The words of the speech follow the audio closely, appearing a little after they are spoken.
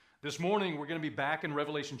This morning, we're going to be back in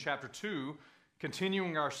Revelation chapter 2,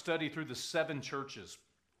 continuing our study through the seven churches.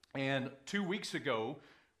 And 2 weeks ago,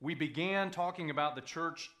 we began talking about the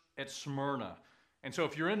church at Smyrna. And so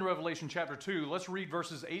if you're in Revelation chapter 2, let's read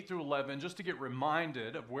verses 8 through 11 just to get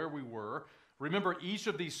reminded of where we were. Remember, each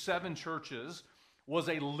of these seven churches was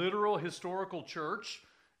a literal historical church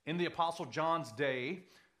in the Apostle John's day.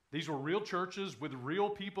 These were real churches with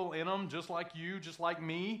real people in them, just like you, just like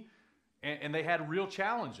me. And they had real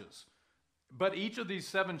challenges. But each of these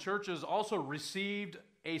seven churches also received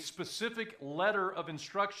a specific letter of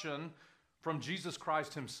instruction from Jesus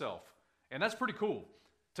Christ himself. And that's pretty cool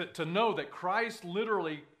to know that Christ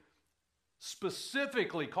literally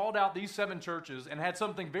specifically called out these seven churches and had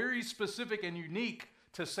something very specific and unique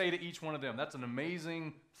to say to each one of them. That's an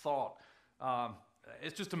amazing thought.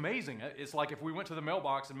 It's just amazing. It's like if we went to the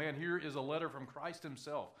mailbox and, man, here is a letter from Christ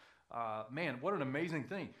himself. Man, what an amazing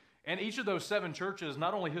thing. And each of those seven churches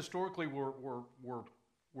not only historically were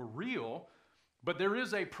real, but there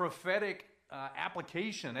is a prophetic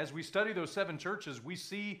application. As we study those seven churches, we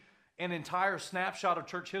see an entire snapshot of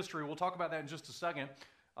church history. We'll talk about that in just a second.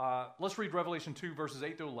 Let's read Revelation 2, verses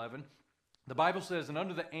 8 through 11. The Bible says, "And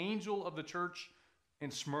unto the angel of the church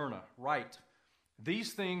in Smyrna write,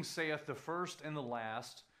 These things saith the first and the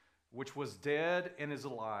last, which was dead and is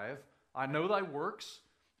alive. I know thy works,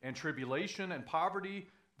 and tribulation, and poverty,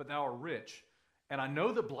 but thou art rich. And I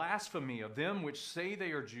know the blasphemy of them which say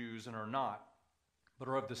they are Jews and are not, but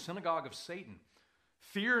are of the synagogue of Satan.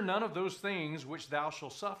 Fear none of those things which thou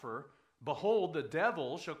shalt suffer. Behold, the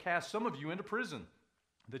devil shall cast some of you into prison,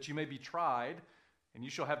 that you may be tried, and you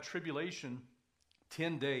shall have tribulation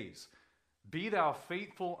 10 days. Be thou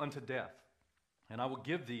faithful unto death, and I will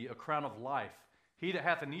give thee a crown of life. He that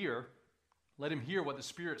hath an ear, let him hear what the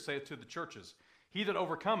Spirit saith to the churches. He that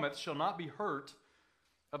overcometh shall not be hurt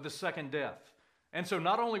of the second death." And so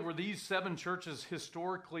not only were these seven churches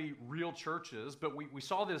historically real churches, but we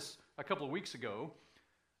saw this a couple of weeks ago.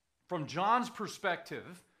 From John's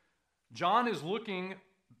perspective, John is looking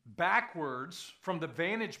backwards from the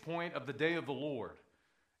vantage point of the day of the Lord.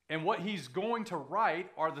 And what he's going to write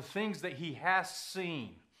are the things that he has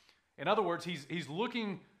seen. In other words, he's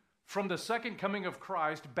looking from the second coming of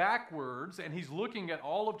Christ backwards, and he's looking at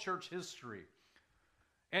all of church history.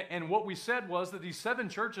 And what we said was that these seven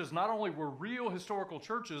churches not only were real historical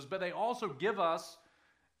churches, but they also give us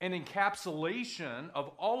an encapsulation of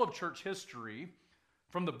all of church history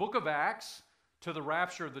from the book of Acts to the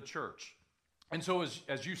rapture of the church. And so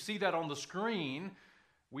as you see that on the screen,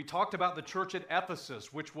 we talked about the church at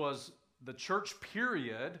Ephesus, which was the church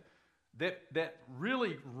period that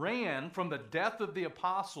really ran from the death of the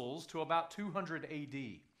apostles to about 200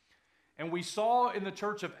 AD. And we saw in the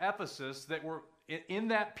church of Ephesus that in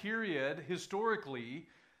that period, historically,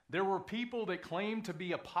 there were people that claimed to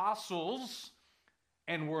be apostles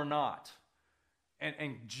and were not.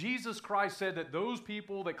 And Jesus Christ said that those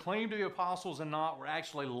people that claimed to be apostles and not were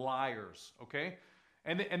actually liars, okay?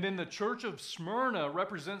 And then the church of Smyrna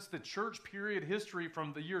represents the church period history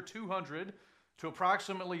from the year 200 to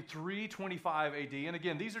approximately 325 AD. And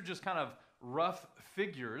again, these are just kind of rough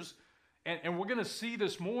figures. And we're going to see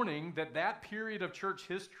this morning that period of church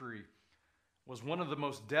history was one of the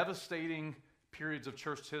most devastating periods of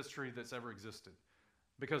church history that's ever existed.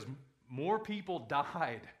 Because more people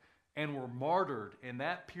died and were martyred in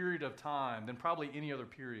that period of time than probably any other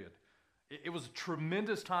period. It was a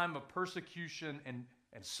tremendous time of persecution and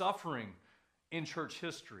suffering in church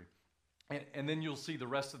history. And then you'll see the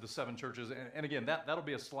rest of the seven churches. And again, that'll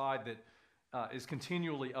be a slide that is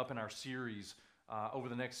continually up in our series over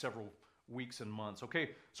the next several weeks and months.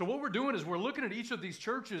 Okay, so what we're doing is we're looking at each of these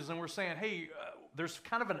churches and we're saying, hey, there's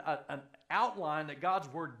kind of an outline that God's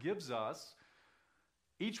Word gives us.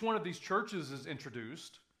 Each one of these churches is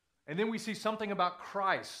introduced, and then we see something about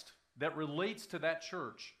Christ that relates to that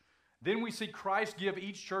church. Then we see Christ give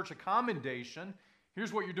each church a commendation.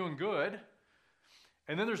 Here's what you're doing good.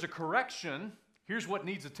 And then there's a correction. Here's what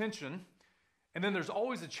needs attention. And then there's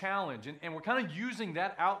always a challenge. And we're kind of using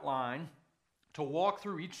that outline to walk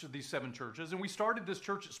through each of these seven churches. And we started this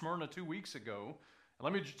church at Smyrna 2 weeks ago. And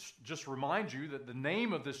let me just remind you that the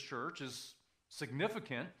name of this church is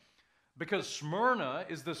significant because Smyrna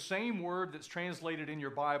is the same word that's translated in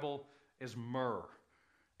your Bible as myrrh.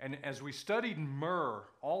 And as we studied myrrh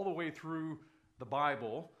all the way through the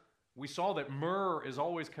Bible, we saw that myrrh is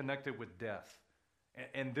always connected with death.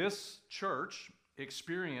 And this church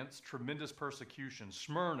experienced tremendous persecution.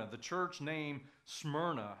 Smyrna, the church name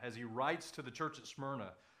Smyrna, as he writes to the church at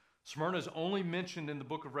Smyrna. Smyrna is only mentioned in the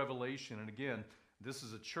book of Revelation. And again, this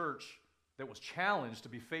is a church that was challenged to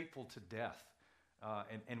be faithful to death.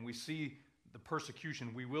 And we see the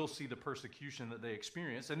persecution. We will see the persecution that they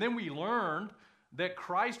experienced. And then we learned that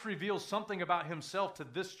Christ reveals something about himself to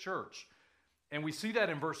this church. And we see that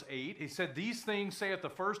in verse 8. He said, "These things saith the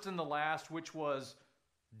first and the last, which was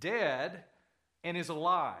dead and is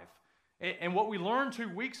alive." And what we learned 2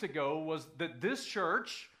 weeks ago was that this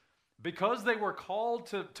church, because they were called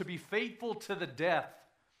to be faithful to the death,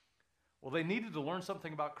 well, they needed to learn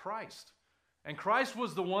something about Christ. And Christ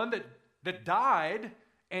was the one that died,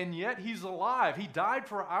 and yet he's alive. He died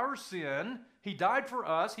for our sin. He died for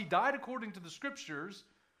us. He died according to the Scriptures,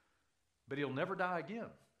 but he'll never die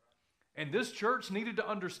again. And this church needed to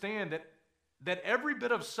understand that every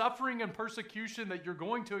bit of suffering and persecution that you're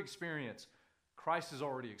going to experience, Christ has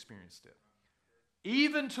already experienced it,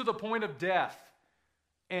 even to the point of death.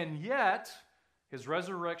 And yet, his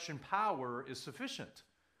resurrection power is sufficient.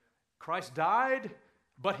 Christ died,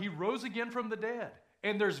 but he rose again from the dead.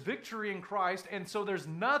 And there's victory in Christ, and so there's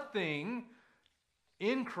nothing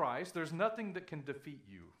in Christ, there's nothing that can defeat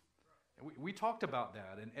you. We talked about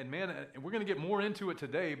that, and man, we're going to get more into it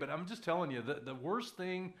today, but I'm just telling you, the worst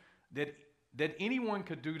thing that anyone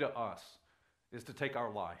could do to us is to take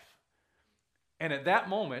our life. And at that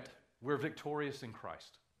moment, we're victorious in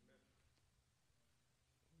Christ.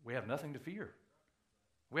 We have nothing to fear.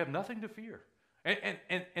 We have nothing to fear.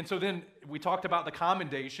 And so then we talked about the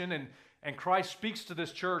commendation, and Christ speaks to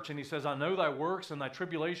this church, and he says, "I know thy works and thy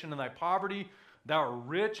tribulation and thy poverty. Thou art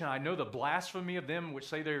rich, and I know the blasphemy of them which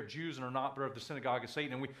say they are Jews and are not, but are of the synagogue of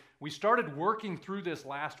Satan." And we started working through this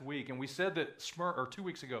last week, and we said that 2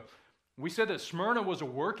 weeks ago, we said that Smyrna was a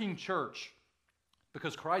working church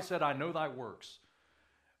because Christ said, "I know thy works."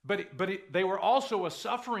 But they were also a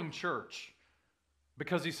suffering church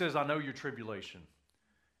because he says, "I know your tribulation."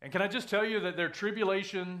 And can I just tell you that their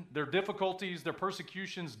tribulation, their difficulties, their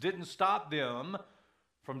persecutions didn't stop them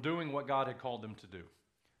from doing what God had called them to do.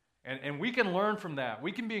 And we can learn from that.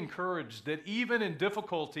 We can be encouraged that even in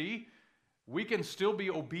difficulty, we can still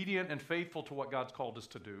be obedient and faithful to what God's called us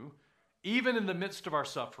to do, even in the midst of our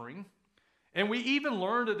suffering. And we even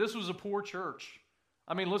learned that this was a poor church.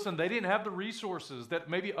 I mean, listen, they didn't have the resources that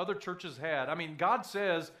maybe other churches had. I mean, God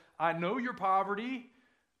says, "I know your poverty,"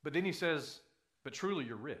 but then he says, "But truly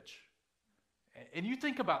you're rich." And you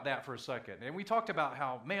think about that for a second. And we talked about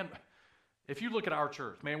how, man, if you look at our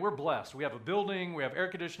church, man, we're blessed. We have a building, we have air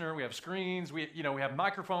conditioner, we have screens, we have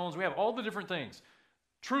microphones, we have all the different things.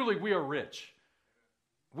 Truly, we are rich.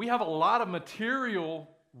 We have a lot of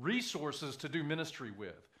material resources to do ministry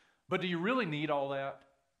with. But do you really need all that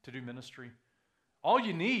to do ministry? All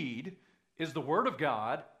you need is the Word of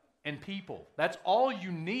God and people. That's all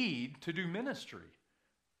you need to do ministry.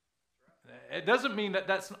 It doesn't mean that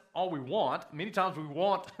that's all we want. Many times we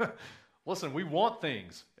want... Listen, we want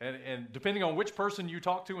things, and depending on which person you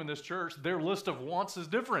talk to in this church, their list of wants is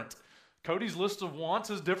different. Cody's list of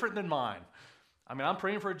wants is different than mine. I mean, I'm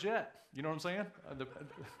praying for a jet. You know what I'm saying?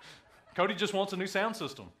 Cody just wants a new sound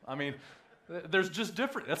system. I mean, there's just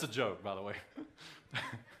different. That's a joke, by the way.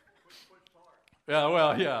 Yeah,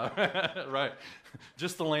 well, yeah, right.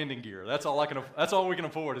 Just the landing gear. That's all we can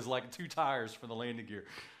afford is like 2 tires for the landing gear.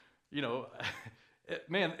 You know.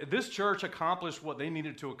 Man, this church accomplished what they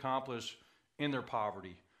needed to accomplish in their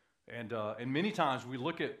poverty. And many times we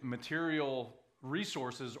look at material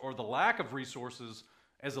resources or the lack of resources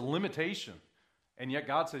as a limitation. And yet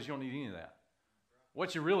God says you don't need any of that.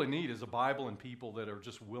 What you really need is a Bible and people that are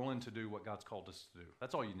just willing to do what God's called us to do.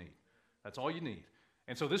 That's all you need. That's all you need.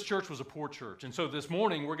 And so this church was a poor church. And so this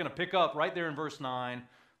morning we're going to pick up right there in verse 9.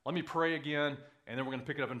 Let me pray again, and then we're going to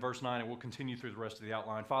pick it up in verse 9, and we'll continue through the rest of the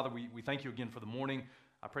outline. Father, we thank you again for the morning.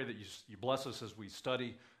 I pray that you bless us as we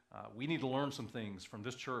study. We need to learn some things from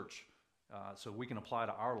this church so we can apply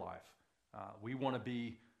to our life. We want to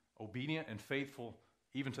be obedient and faithful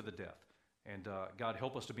even to the death. And God,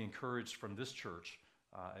 help us to be encouraged from this church,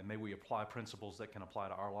 and may we apply principles that can apply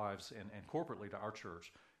to our lives and corporately to our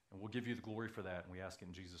church. And we'll give you the glory for that, and we ask it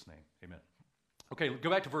in Jesus' name. Amen. Okay, go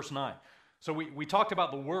back to verse 9. So we talked about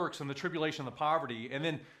the works and the tribulation and the poverty, and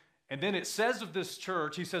then it says of this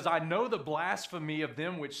church, he says, "I know the blasphemy of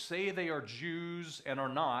them which say they are Jews and are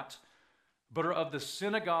not, but are of the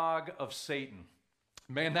synagogue of Satan."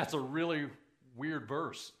 Man, that's a really weird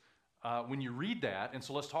verse when you read that, and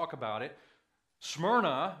so let's talk about it.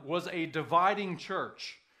 Smyrna was a dividing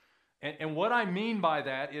church, and what I mean by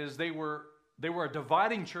that is they were a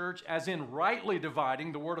dividing church, as in rightly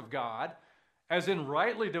dividing the Word of God, as in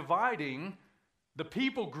rightly dividing the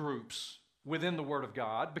people groups within the Word of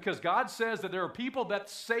God, because God says that there are people that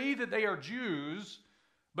say that they are Jews,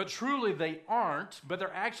 but truly they aren't, but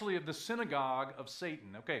they're actually of the synagogue of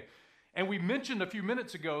Satan. Okay, And we mentioned a few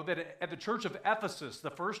minutes ago that at the church of Ephesus, the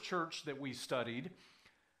first church that we studied,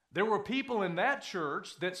 there were people in that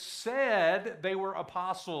church that said they were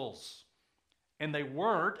apostles, and they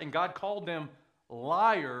weren't, and God called them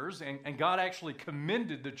liars, and God actually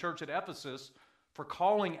commended the church at Ephesus for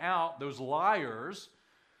calling out those liars.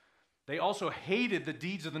 They also hated the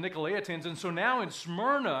deeds of the Nicolaitans, and so now in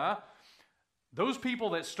Smyrna, those people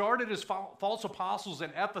that started as false apostles in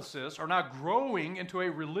Ephesus are now growing into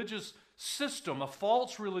a religious system, a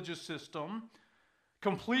false religious system,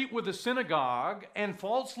 complete with a synagogue and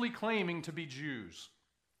falsely claiming to be Jews.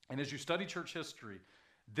 And as you study church history,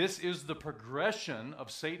 this is the progression of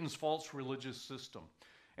Satan's false religious system.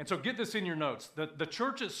 And so get this in your notes. The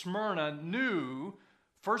church at Smyrna knew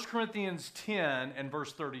 1 Corinthians 10 and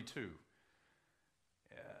verse 32.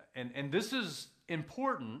 And this is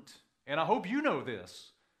important, and I hope you know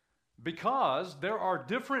this, because there are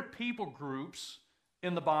different people groups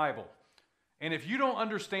in the Bible. And if you don't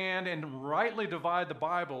understand and rightly divide the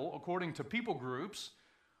Bible according to people groups,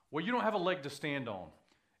 well, you don't have a leg to stand on.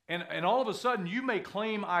 And all of a sudden, you may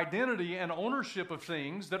claim identity and ownership of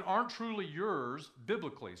things that aren't truly yours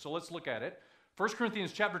biblically. So let's look at it. 1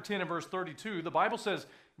 Corinthians chapter 10 and verse 32, the Bible says,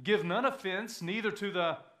 "Give none offense neither to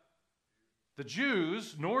the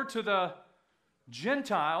Jews, nor to the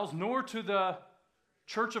Gentiles, nor to the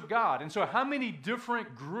church of God." And so how many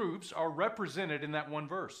different groups are represented in that one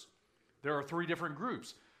verse? There are 3 different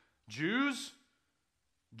groups: Jews,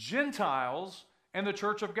 Gentiles, and the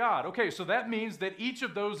church of God. Okay, so that means that each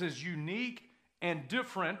of those is unique and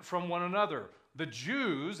different from one another. The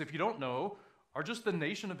Jews, if you don't know, are just the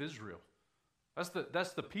nation of Israel. That's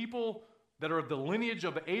the people that are of the lineage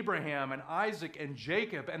of Abraham and Isaac and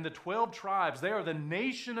Jacob and the 12 tribes. They are the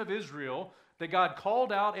nation of Israel that God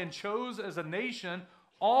called out and chose as a nation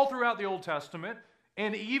all throughout the Old Testament,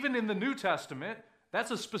 and even in the New Testament.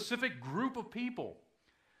 That's a specific group of people.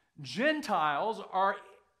 Gentiles are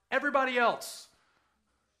everybody else.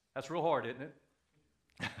 That's real hard, isn't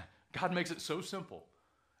it? God makes it so simple.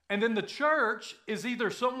 And then the church is either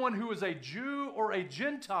someone who is a Jew or a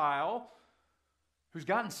Gentile who's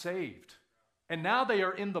gotten saved. And now they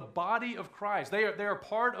are in the body of Christ. They are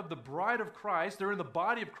part of the bride of Christ. They're in the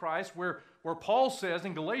body of Christ where Paul says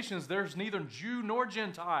in Galatians, there's neither Jew nor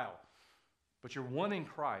Gentile, but you're one in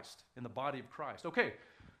Christ, in the body of Christ. Okay,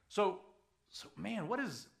 so man, what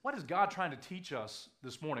is God trying to teach us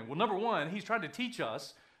this morning? Well, number one, he's trying to teach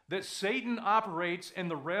us that Satan operates in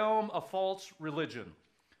the realm of false religion.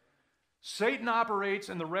 Satan operates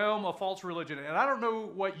in the realm of false religion. And I don't know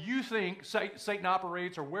what you think Satan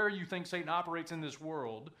operates or where you think Satan operates in this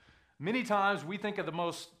world. Many times we think of the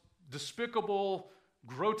most despicable,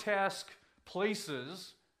 grotesque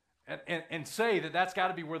places and say that that's got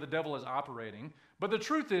to be where the devil is operating. But the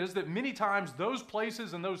truth is that many times those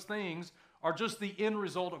places and those things are just the end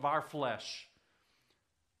result of our flesh.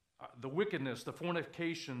 The wickedness, the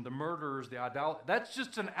fornication, the murders, the idolatry, that's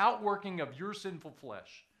just an outworking of your sinful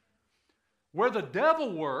flesh. Where the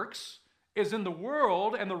devil works is in the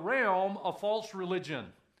world and the realm of false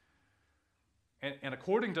religion. And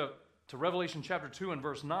according to Revelation chapter 2 and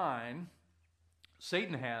verse 9,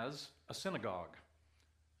 Satan has a synagogue.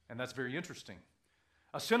 And that's very interesting.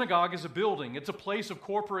 A synagogue is a building. It's a place of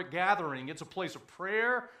corporate gathering. It's a place of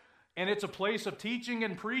prayer, and it's a place of teaching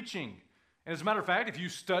and preaching. And as a matter of fact, if you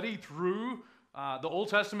study through the Old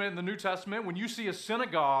Testament and the New Testament, when you see a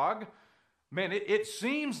synagogue, man, it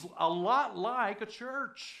seems a lot like a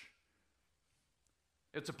church.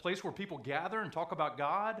 It's a place where people gather and talk about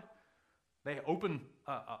God. They open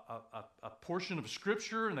a portion of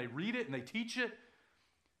Scripture, and they read it, and they teach it.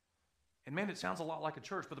 And man, it sounds a lot like a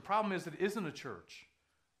church, but the problem is that it isn't a church.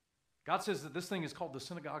 God says that this thing is called the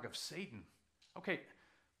synagogue of Satan. Okay,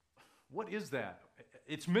 what is that?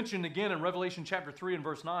 It's mentioned again in Revelation chapter 3 and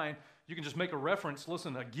verse 9. You can just make a reference.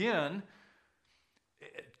 Listen, again,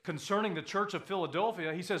 concerning the church of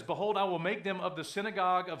Philadelphia, he says, "Behold, I will make them of the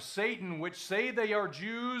synagogue of Satan, which say they are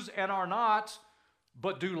Jews and are not,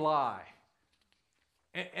 but do lie."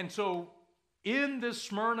 And so in this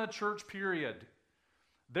Smyrna church period,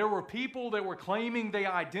 there were people that were claiming the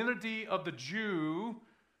identity of the Jew,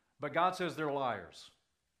 but God says they're liars.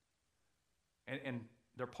 And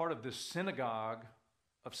they're part of this synagogue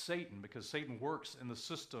of Satan because Satan works in the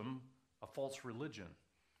system of false religion.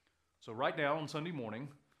 So right now on Sunday morning,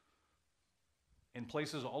 in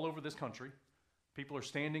places all over this country, people are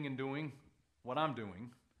standing and doing what I'm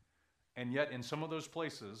doing, and yet in some of those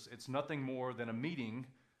places, it's nothing more than a meeting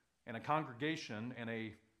and a congregation and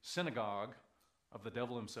a synagogue of the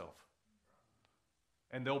devil himself.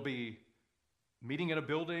 And they'll be meeting in a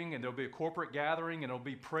building, and there'll be a corporate gathering, and there'll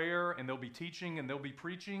be prayer, and there'll be teaching, and there'll be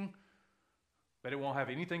preaching, but it won't have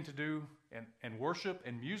anything to do, and worship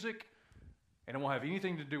and music, and it won't have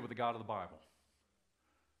anything to do with the God of the Bible.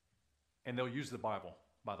 And they'll use the Bible,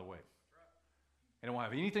 by the way. And it won't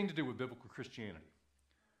have anything to do with biblical Christianity.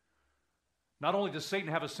 Not only does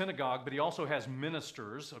Satan have a synagogue, but he also has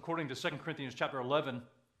ministers. According to 2 Corinthians chapter 11,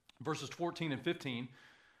 verses 14 and 15,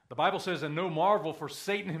 the Bible says, "And no marvel, for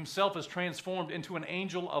Satan himself is transformed into an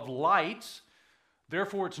angel of light.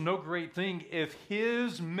 Therefore it's no great thing if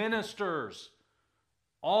his ministers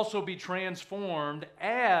also be transformed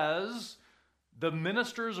as the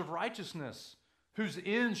ministers of righteousness, whose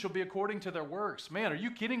end shall be according to their works." Man, are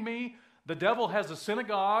you kidding me? The devil has a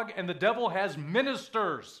synagogue and the devil has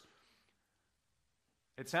ministers.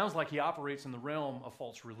 It sounds like he operates in the realm of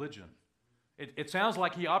false religion. It sounds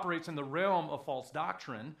like he operates in the realm of false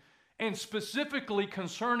doctrine, and specifically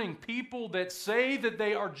concerning people that say that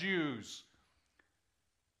they are Jews,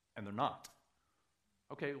 and they're not.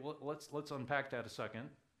 Okay, well, let's unpack that a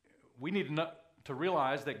second. We need to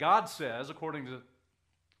realize that God says, according to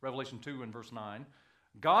Revelation 2 and verse 9,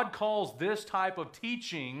 God calls this type of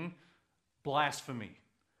teaching blasphemy.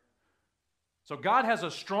 So God has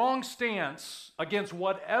a strong stance against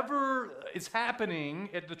whatever is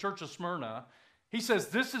happening at the church of Smyrna. He says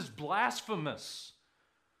this is blasphemous.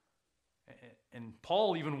 And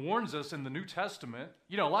Paul even warns us in the New Testament.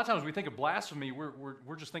 You know, a lot of times we think of blasphemy,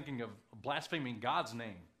 we're just thinking of blaspheming God's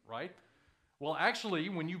name, right? Well, actually,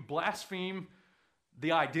 when you blaspheme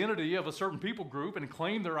the identity of a certain people group and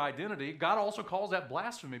claim their identity, God also calls that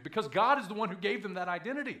blasphemy because God is the one who gave them that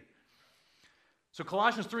identity. So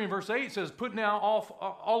Colossians 3 and verse 8 says, "Put now off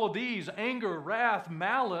all of these, anger, wrath,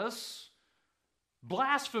 malice,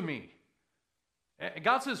 blasphemy."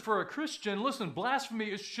 God says for a Christian, listen,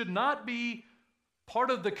 blasphemy should not be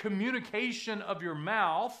part of the communication of your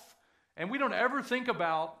mouth. And we don't ever think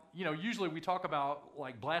about, usually we talk about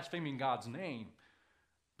like blaspheming God's name.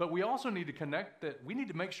 But we also need to connect that we need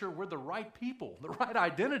to make sure we're the right people, the right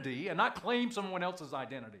identity, and not claim someone else's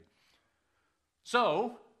identity.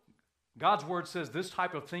 So, God's word says this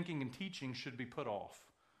type of thinking and teaching should be put off.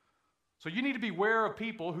 So you need to beware of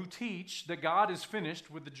people who teach that God is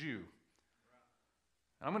finished with the Jew.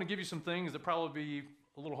 And I'm going to give you some things that probably be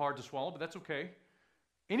a little hard to swallow, but that's okay.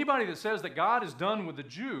 Anybody that says that God is done with the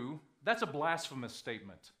Jew, that's a blasphemous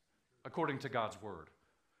statement, according to God's word.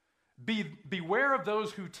 Beware of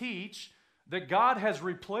those who teach that God has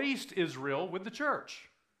replaced Israel with the church.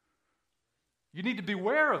 You need to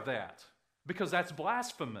beware of that, because that's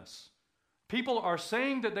blasphemous. People are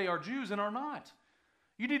saying that they are Jews and are not.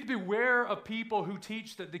 You need to beware of people who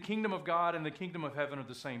teach that the kingdom of God and the kingdom of heaven are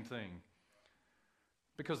the same thing,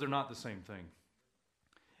 because they're not the same thing.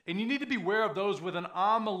 And you need to beware of those with an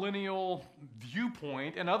amillennial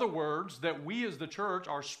viewpoint. In other words, that we as the church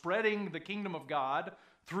are spreading the kingdom of God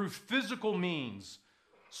through physical means,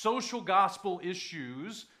 social gospel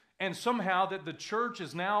issues, and somehow that the church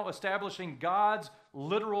is now establishing God's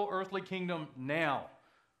literal earthly kingdom now.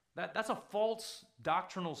 That's a false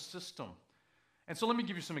doctrinal system. And so let me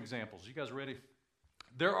give you some examples. You guys ready?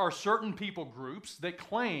 There are certain people groups that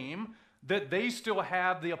claim that they still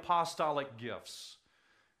have the apostolic gifts.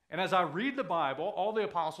 And as I read the Bible, all the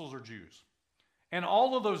apostles are Jews. And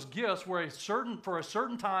all of those gifts were for a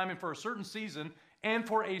certain time and for a certain season and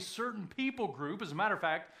for a certain people group. As a matter of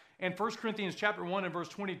fact, in 1 Corinthians chapter 1 and verse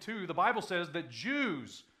 22, the Bible says that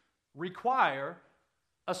Jews require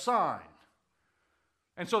a sign.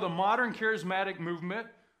 And so the modern charismatic movement,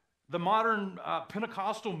 the modern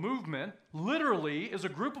Pentecostal movement, literally is a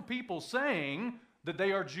group of people saying that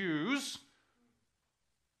they are Jews,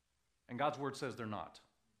 and God's word says they're not.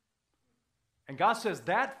 And God says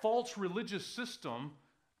that false religious system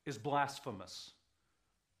is blasphemous.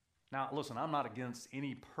 Now, listen, I'm not against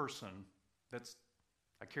any person that's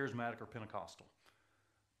a charismatic or Pentecostal.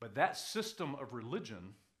 But that system of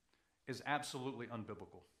religion is absolutely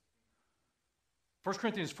unbiblical. 1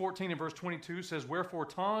 Corinthians 14 and verse 22 says, "Wherefore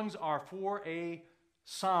tongues are for a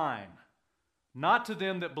sign, not to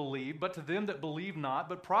them that believe, but to them that believe not.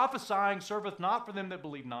 But prophesying serveth not for them that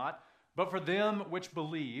believe not, but for them which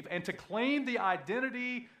believe." And to claim the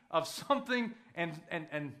identity of something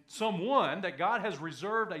and someone that God has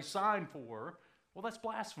reserved a sign for, well, that's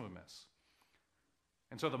blasphemous.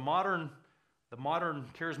 And so the modern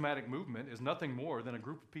charismatic movement is nothing more than a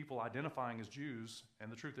group of people identifying as Jews,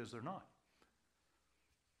 and the truth is they're not.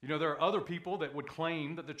 There are other people that would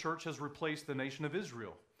claim that the church has replaced the nation of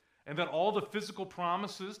Israel, and that all the physical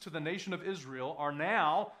promises to the nation of Israel are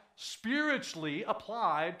now spiritually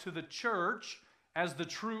applied to the church as the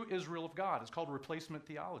true Israel of God. It's called replacement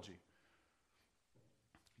theology.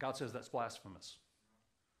 God says that's blasphemous.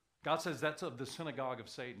 God says that's of the synagogue of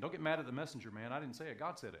Satan. Don't get mad at the messenger, man. I didn't say it.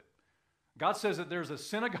 God said it. God says that there's a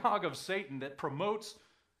synagogue of Satan that promotes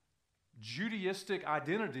Judaistic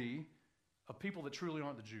identity of people that truly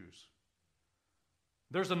aren't the Jews.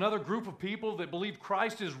 There's another group of people that believe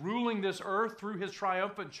Christ is ruling this earth through his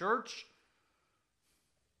triumphant church,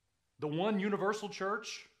 the one universal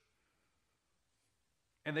church.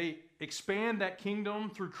 And they expand that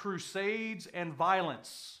kingdom through crusades and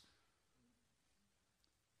violence.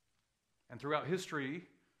 And throughout history,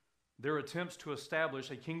 their attempts to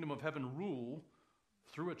establish a kingdom of heaven rule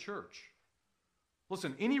through a church.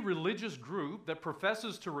 Listen, any religious group that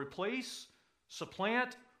professes to replace,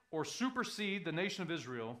 supplant, or supersede the nation of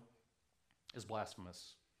Israel is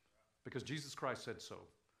blasphemous, because Jesus Christ said so.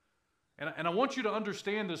 And I want you to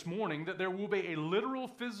understand this morning that there will be a literal,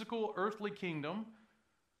 physical, earthly kingdom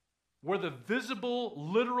where the visible,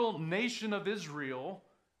 literal nation of Israel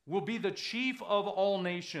will be the chief of all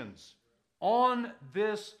nations on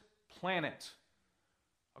this planet,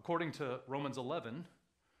 according to Romans 11,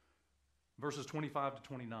 verses 25 to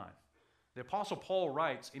 29. The Apostle Paul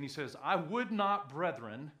writes, and he says, I would not,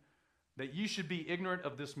 brethren, that ye should be ignorant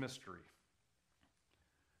of this mystery.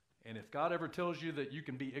 And if God ever tells you that you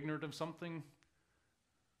can be ignorant of something,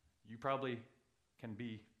 you probably can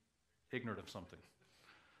be ignorant of something.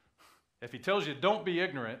 If he tells you don't be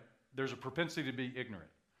ignorant, there's a propensity to be ignorant.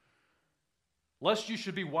 Lest you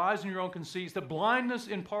should be wise in your own conceits, the blindness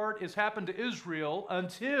in part is happened to Israel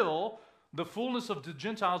until the fullness of the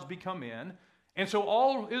Gentiles be come in. And so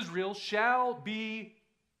all Israel shall be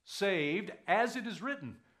saved, as it is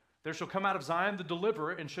written. There shall come out of Zion the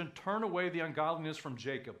deliverer, and shall turn away the ungodliness from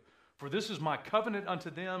Jacob. For this is my covenant unto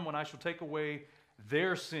them, when I shall take away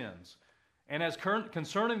their sins. And as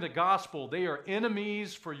concerning the gospel, they are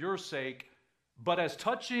enemies for your sake, but as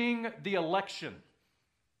touching the election.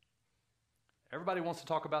 Everybody wants to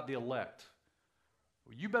talk about the elect.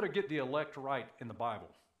 Well, you better get the elect right in the Bible.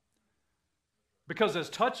 Because as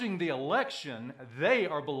touching the election, they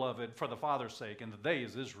are beloved for the Father's sake, and the they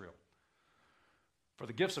is Israel. For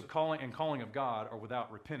the gifts of calling and calling of God are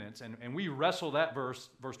without repentance. And we wrestle that verse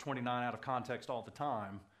 29, out of context all the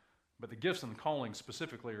time. But the gifts and the calling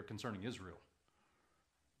specifically are concerning Israel.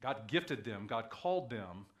 God gifted them, God called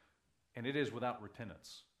them, and it is without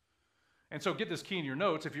repentance. And so get this key in your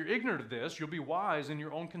notes. If you're ignorant of this, you'll be wise in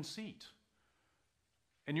your own conceit.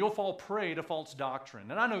 And you'll fall prey to false doctrine.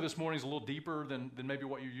 And I know this morning is a little deeper than maybe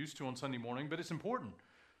what you're used to on Sunday morning, but it's important.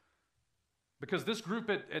 Because this group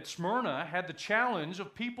at Smyrna had the challenge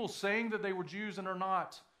of people saying that they were Jews and are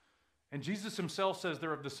not. And Jesus himself says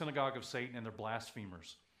they're of the synagogue of Satan and they're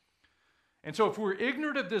blasphemers. And so if we're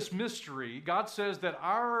ignorant of this mystery, God says that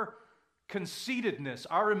our conceitedness,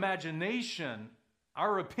 our imagination,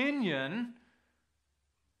 our opinion,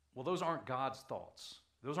 well, those aren't God's thoughts.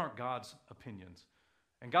 Those aren't God's opinions.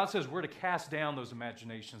 And God says we're to cast down those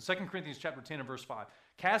imaginations. 2 Corinthians chapter 10 and verse 5.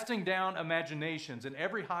 Casting down imaginations and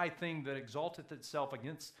every high thing that exalteth itself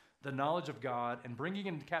against the knowledge of God, and bringing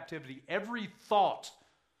into captivity every thought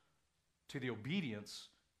to the obedience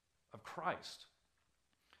of Christ.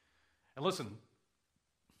 And listen,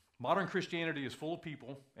 modern Christianity is full of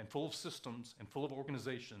people and full of systems and full of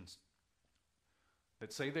organizations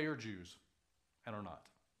that say they are Jews and are not.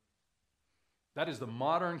 That is the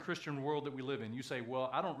modern Christian world that we live in. You say, well,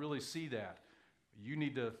 I don't really see that. You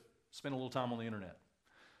need to spend a little time on the internet.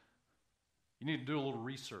 You need to do a little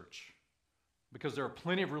research, because there are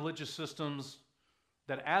plenty of religious systems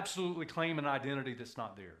that absolutely claim an identity that's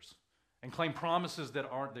not theirs, and claim promises that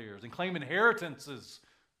aren't theirs, and claim inheritances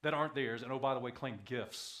that aren't theirs, and oh, by the way, claim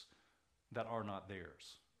gifts that are not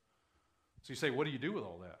theirs. So you say, what do you do with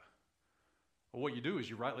all that? Well, what you do is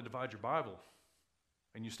you rightly divide your Bible,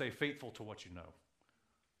 and you stay faithful to what you know.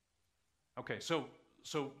 Okay, so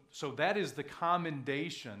that is the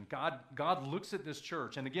commendation. God looks at this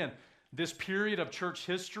church, and again, this period of church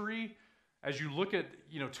history, as you look at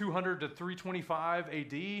 200 to 325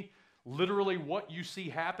 AD, literally what you see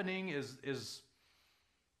happening is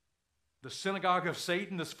the synagogue of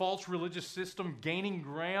Satan, this false religious system, gaining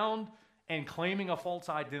ground and claiming a false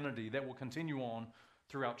identity that will continue on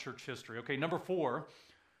throughout church history. Okay, number 4,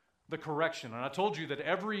 the correction. And I told you that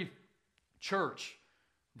every church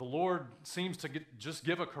the Lord seems to just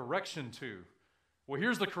give a correction to. Well,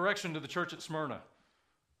 here's the correction to the church at Smyrna.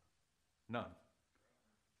 None.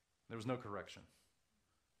 There was no correction.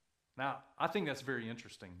 Now, I think that's very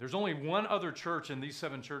interesting. There's only one other church in these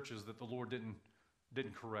 7 churches that the Lord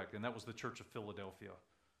didn't correct, and that was the church of Philadelphia.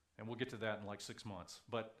 And we'll get to that in like 6 months.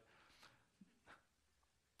 But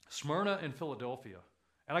Smyrna and Philadelphia.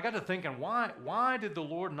 And I got to thinking, why did the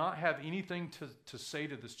Lord not have anything to say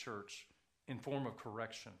to this church in form of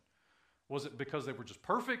correction? Was it because they were just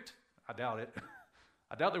perfect? I doubt it.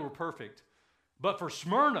 I doubt they were perfect. But for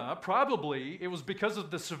Smyrna, probably it was because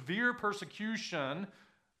of the severe persecution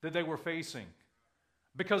that they were facing.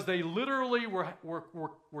 Because they literally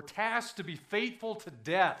were tasked to be faithful to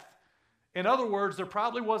death. In other words, there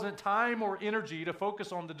probably wasn't time or energy to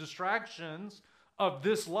focus on the distractions of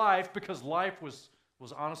this life because life was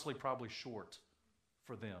honestly probably short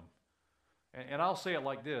for them. And I'll say it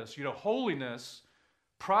like this, holiness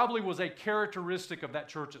probably was a characteristic of that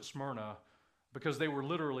church at Smyrna because they were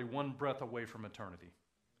literally one breath away from eternity.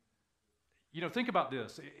 Think about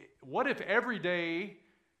this. What if every day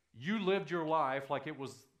you lived your life like it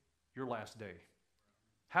was your last day?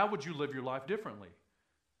 How would you live your life differently?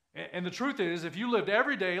 And the truth is, if you lived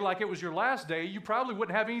every day like it was your last day, you probably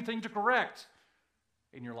wouldn't have anything to correct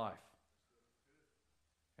in your life.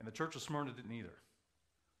 And the church of Smyrna didn't either.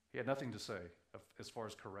 He had nothing to say as far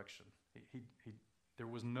as correction. There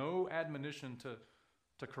was no admonition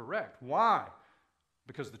to correct. Why?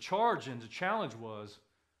 Because the charge and the challenge was,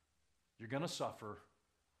 you're going to suffer,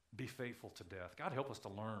 be faithful to death. God help us to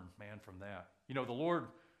learn, man, from that. The Lord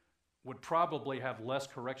would probably have less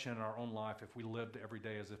correction in our own life if we lived every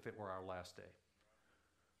day as if it were our last day.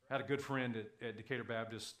 I had a good friend at Decatur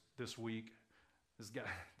Baptist this week.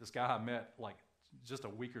 This guy I met like just a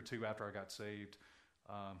week or two after I got saved,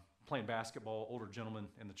 playing basketball, older gentleman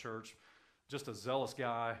in the church, just a zealous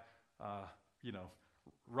guy,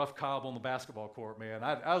 rough cob on the basketball court, man.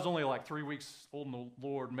 I was only like 3 weeks old in the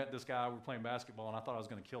Lord, met this guy, we were playing basketball, and I thought I was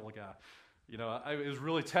going to kill the guy. It was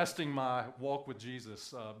really testing my walk with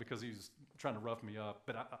Jesus because he was trying to rough me up.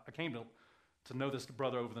 But I came to know this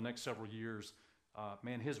brother over the next several years.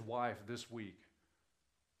 Man, his wife this week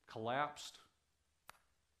collapsed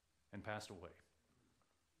and passed away.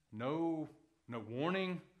 No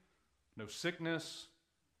warning, no sickness,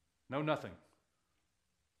 no nothing.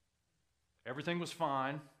 Everything was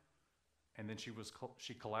fine, and then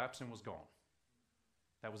she collapsed and was gone.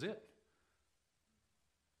 That was it.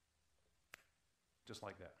 Just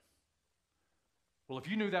like that. Well, if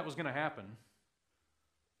you knew that was going to happen,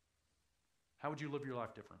 how would you live your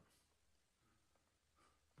life different?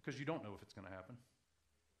 Because you don't know if it's going to happen.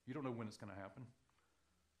 You don't know when it's going to happen.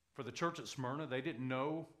 For the church at Smyrna, they didn't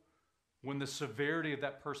know when the severity of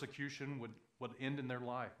that persecution would end in their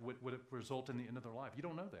life, would it result in the end of their life. You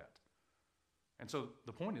don't know that. And so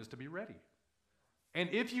the point is to be ready. And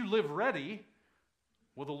if you live ready,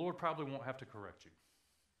 well, the Lord probably won't have to correct you.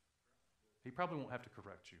 He probably won't have to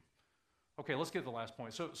correct you. Okay, let's get to the last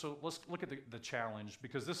point. So let's look at the challenge,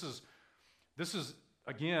 because this is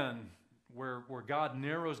again where God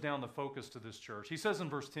narrows down the focus to this church. He says in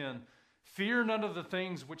verse 10, "Fear none of the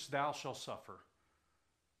things which thou shalt suffer.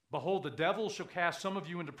 Behold, the devil shall cast some of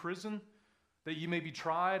you into prison, that ye may be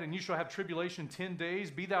tried, and you shall have tribulation 10 days.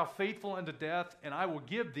 Be thou faithful unto death, and I will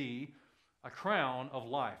give thee a crown of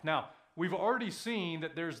life." Now, we've already seen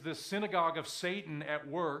that there's this synagogue of Satan at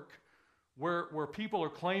work where people are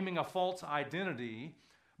claiming a false identity,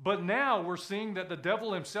 but now we're seeing that the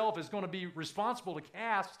devil himself is going to be responsible to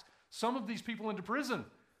cast some of these people into prison.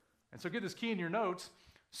 And so get this key in your notes.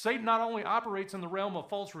 Satan not only operates in the realm of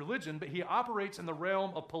false religion, but he operates in the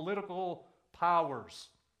realm of political powers.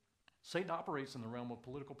 Satan operates in the realm of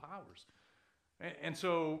political powers. And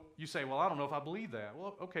so you say, well, I don't know if I believe that.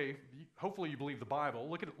 Well, okay, hopefully you believe the Bible.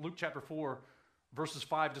 Look at Luke chapter 4, verses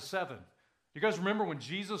 5 to 7. You guys remember when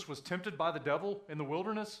Jesus was tempted by the devil in the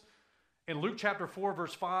wilderness? In Luke chapter 4,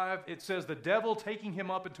 verse 5, it says, "The devil, taking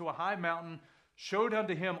him up into a high mountain, showed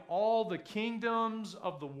unto him all the kingdoms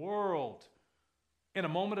of the world in a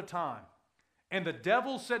moment of time. And the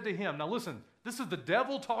devil said to him," now listen, this is the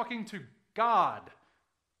devil talking to God,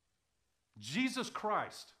 Jesus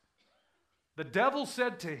Christ. The devil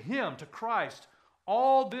said to him, to Christ,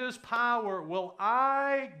 "All this power will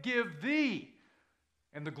I give thee,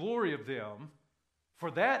 and the glory of them,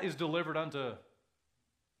 for that is delivered unto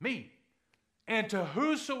me. And to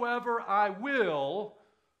whosoever I will,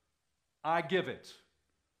 I give it.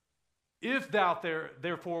 If thou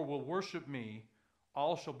therefore will worship me,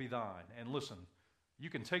 all shall be thine." And listen, you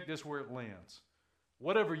can take this where it lands.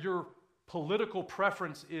 Whatever your political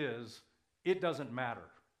preference is, it doesn't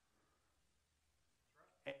matter.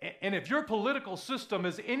 And if your political system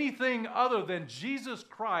is anything other than Jesus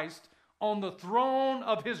Christ on the throne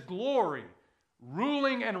of his glory,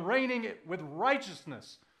 ruling and reigning with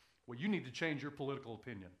righteousness, well, you need to change your political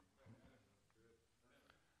opinion.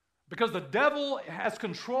 Because the devil has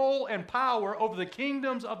control and power over the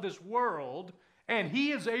kingdoms of this world, and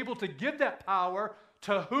he is able to give that power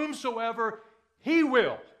to whomsoever he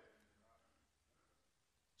will.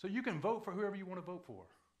 So you can vote for whoever you want to vote for.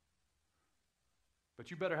 But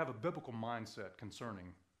you better have a biblical mindset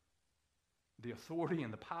concerning the authority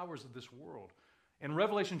and the powers of this world. In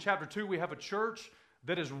Revelation chapter 2, we have a church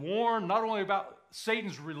that is warned not only about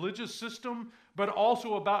Satan's religious system, but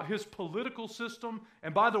also about his political system.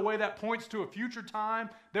 And by the way, that points to a future time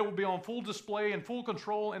that will be on full display and full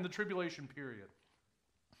control in the tribulation period.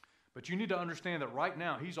 But you need to understand that right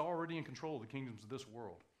now, he's already in control of the kingdoms of this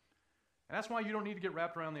world. And that's why you don't need to get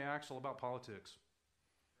wrapped around the axle about politics.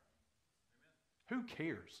 Who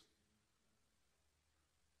cares?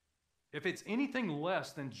 If it's anything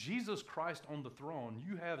less than Jesus Christ on the throne,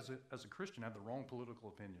 you have, as a Christian, have the wrong political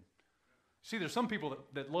opinion. See, there's some people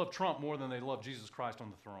that love Trump more than they love Jesus Christ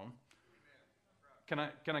on the throne. Can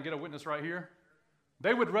I get a witness right here?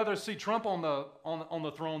 They would rather see Trump on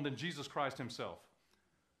the throne than Jesus Christ himself.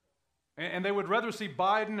 And they would rather see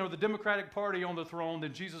Biden or the Democratic Party on the throne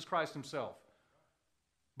than Jesus Christ himself.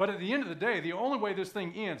 But at the end of the day, the only way this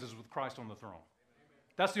thing ends is with Christ on the throne.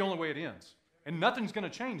 That's the only way it ends. And nothing's going to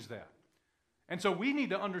change that. And so we need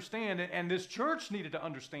to understand, and this church needed to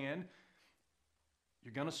understand,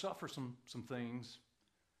 you're going to suffer some things.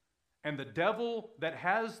 And the devil that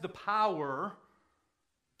has the power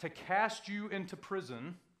to cast you into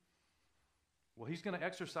prison, well, he's going to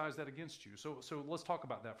exercise that against you. So let's talk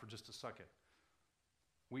about that for just a second.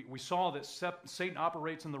 We saw that Satan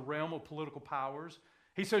operates in the realm of political powers.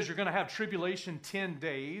 He says you're going to have tribulation 10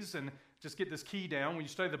 days, and just get this key down. When you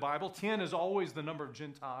study the Bible, 10 is always the number of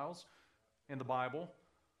Gentiles in the Bible.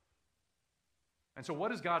 And so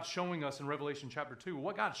what is God showing us in Revelation chapter 2?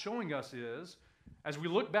 What God's showing us is, as we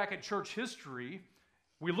look back at church history,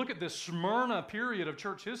 we look at this Smyrna period of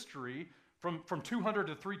church history from 200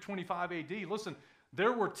 to 325 AD. Listen,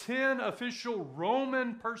 there were 10 official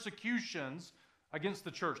Roman persecutions against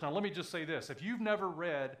the church. Now, let me just say this. If you've never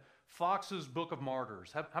read Fox's Book of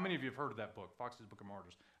Martyrs, how many of you have heard of that book, Fox's Book of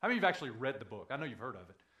Martyrs? How many of you have actually read the book? I know you've heard of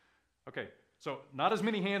it. Okay, so not as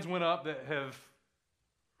many hands went up that have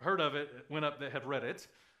heard of it, went up that have read it.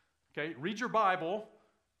 Okay, read your Bible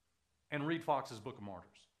and read Fox's Book of Martyrs.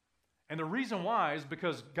 And the reason why is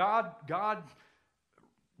because God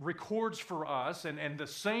records for us, and the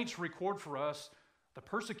saints record for us, the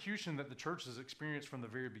persecution that the church has experienced from the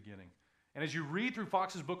very beginning. And as you read through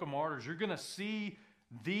Fox's Book of Martyrs, you're going to see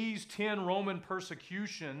these 10 Roman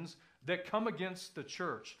persecutions that come against the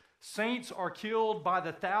church. Saints are killed by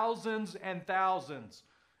the thousands and thousands.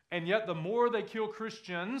 And yet the more they kill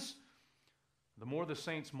Christians, the more the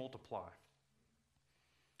saints multiply.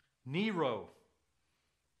 Nero.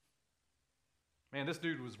 Man, this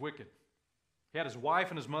dude was wicked. He had his wife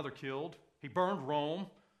and his mother killed. He burned Rome.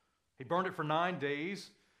 He burned it for 9 days.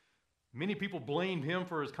 Many people blamed him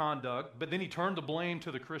for his conduct, but then he turned the blame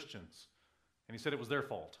to the Christians. And he said it was their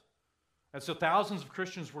fault. And so thousands of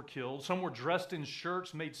Christians were killed. Some were dressed in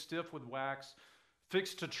shirts made stiff with wax,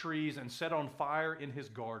 fixed to trees, and set on fire in his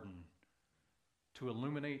garden to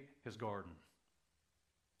illuminate his garden.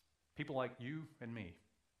 People like you and me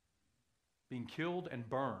being killed and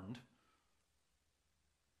burned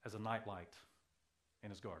as a nightlight in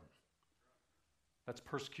his garden. That's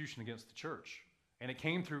persecution against the church. And it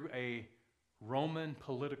came through a Roman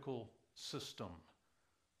political system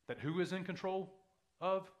that who is in control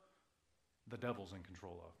of? The devil's in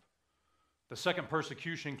control of. The second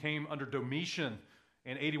persecution came under Domitian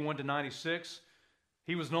in 81 to 96.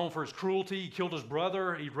 He was known for his cruelty. He killed his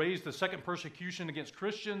brother. He raised the second persecution against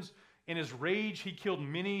Christians. In his rage, he killed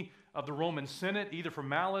many of the Roman Senate, either for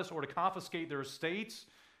malice or to confiscate their estates.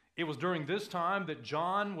 It was during this time that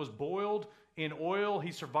John was boiled in oil.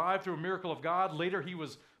 He survived through a miracle of God. Later, he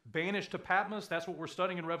was banished to Patmos. That's what we're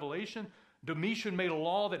studying in Revelation. Domitian made a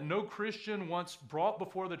law that no Christian, once brought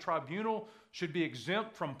before the tribunal, should be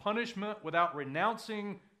exempt from punishment without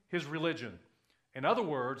renouncing his religion. In other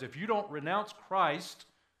words, if you don't renounce Christ,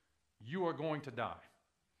 you are going to die.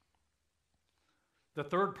 The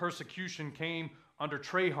third persecution came under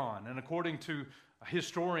Trajan, and according to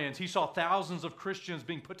historians, he saw thousands of Christians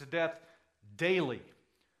being put to death daily.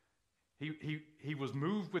 He was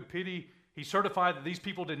moved with pity. He certified that these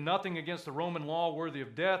people did nothing against the Roman law worthy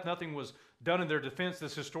of death. Nothing was done in their defense.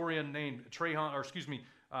 This historian named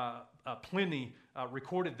Pliny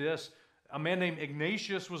recorded this. A man named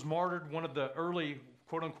Ignatius was martyred, one of the early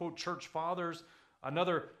quote-unquote church fathers.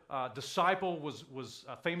 Another disciple was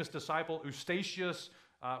a famous disciple, Eustachius,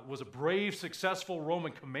 was a brave, successful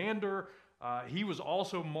Roman commander. He was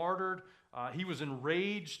also martyred. He was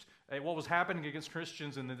enraged at what was happening against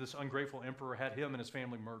Christians, and then this ungrateful emperor had him and his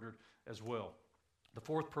family murdered as well. The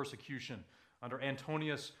fourth persecution under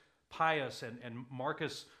Antonius Pius and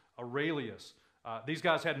Marcus Aurelius. These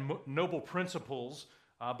guys had noble principles,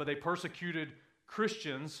 but they persecuted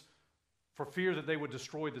Christians for fear that they would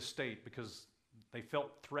destroy the state because they felt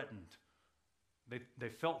threatened. They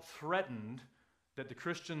felt threatened that the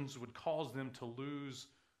Christians would cause them to lose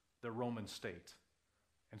their Roman state.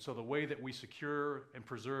 And so the way that we secure and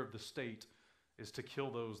preserve the state is to kill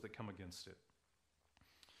those that come against it.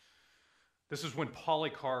 This is when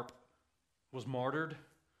Polycarp was martyred.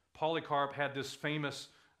 Polycarp had this famous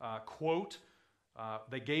quote.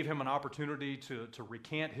 They gave him an opportunity to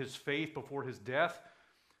recant his faith before his death.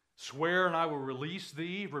 "Swear and I will release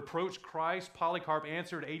thee. Reproach Christ." Polycarp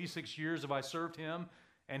answered, 86 years have I served him,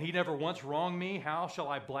 and he never once wronged me. How shall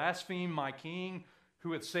I blaspheme my king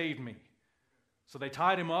who hath saved me? So they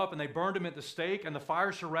tied him up and they burned him at the stake, and the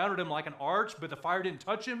fire surrounded him like an arch, but the fire didn't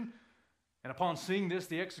touch him. And upon seeing this,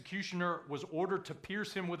 the executioner was ordered to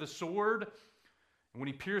pierce him with a sword. And when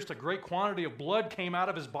he pierced, a great quantity of blood came out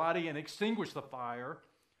of his body and extinguished the fire.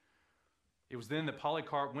 It was then that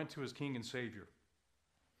Polycarp went to his king and Savior.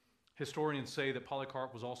 Historians say that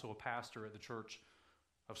Polycarp was also a pastor at the church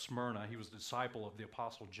of Smyrna. He was a disciple of the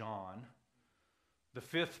Apostle John. The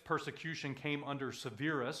fifth persecution came under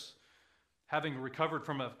Severus. Having recovered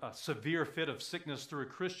from a severe fit of sickness through a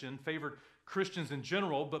Christian, favored Christians in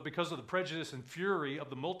general, but because of the prejudice and fury of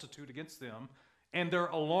the multitude against them and their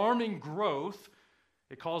alarming growth,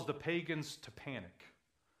 it caused the pagans to panic.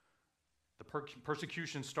 The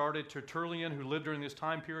persecution started. Tertullian, who lived during this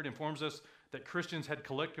time period, informs us that Christians had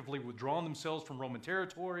collectively withdrawn themselves from Roman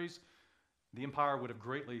territories. The empire would have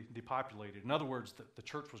greatly depopulated. In other words, the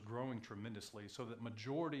church was growing tremendously, so that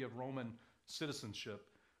majority of Roman citizenship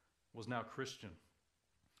was now Christian.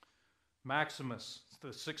 Maximus,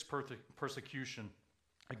 the sixth persecution.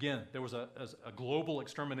 Again, there was a global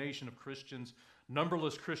extermination of Christians.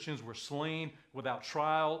 Numberless Christians were slain without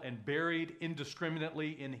trial and buried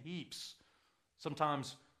indiscriminately in heaps,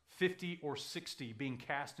 sometimes 50 or 60 being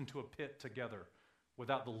cast into a pit together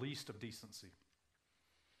without the least of decency.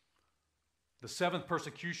 The seventh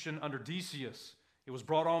persecution under Decius. It was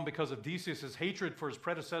brought on because of Decius' hatred for his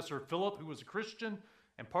predecessor Philip, who was a Christian,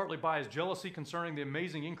 and partly by his jealousy concerning the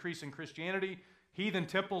amazing increase in Christianity. Heathen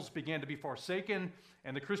temples began to be forsaken,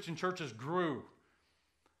 and the Christian churches grew.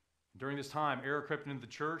 During this time, error crept into the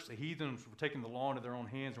church. The heathens were taking the law into their own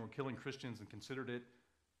hands and were killing Christians and considered it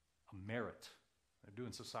a merit. They're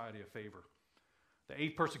doing society a favor. The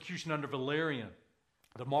eighth persecution under Valerian.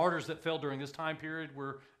 The martyrs that fell during this time period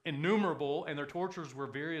were innumerable, and their tortures were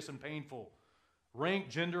various and painful. Rank,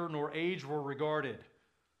 gender, nor age were regarded.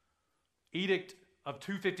 Edict of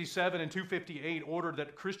 257 and 258 ordered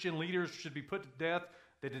that Christian leaders should be put to death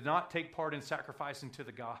that did not take part in sacrificing to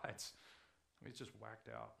the gods. It's just whacked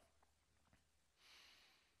out.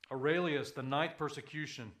 Aurelius, the ninth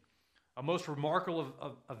persecution. A most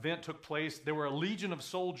remarkable event took place. There were a legion of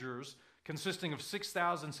soldiers consisting of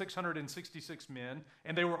 6,666 men,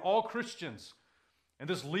 and they were all Christians. And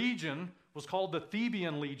this legion was called the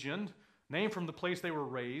Theban Legion, named from the place they were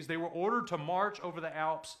raised. They were ordered to march over the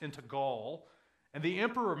Alps into Gaul, and the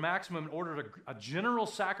Emperor Maximin ordered a general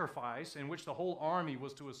sacrifice in which the whole army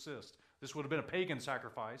was to assist. This would have been a pagan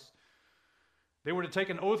sacrifice. They were to take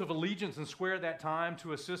an oath of allegiance and swear at that time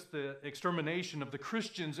to assist the extermination of the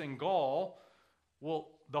Christians in Gaul. Well,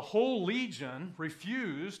 the whole legion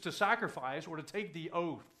refused to sacrifice or to take the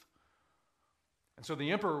oath. And so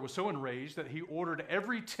the emperor was so enraged that he ordered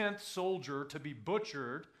every 10th soldier to be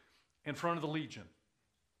butchered in front of the legion.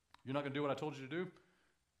 You're not going to do what I told you to do?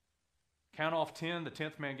 Count off 10, the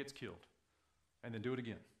 10th man gets killed. And then do it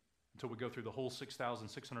again until we go through the whole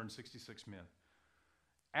 6,666 men.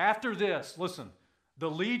 After this, listen, the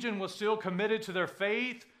legion was still committed to their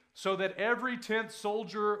faith, so that every 10th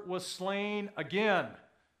soldier was slain again.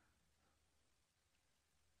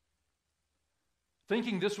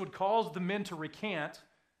 Thinking this would cause the men to recant,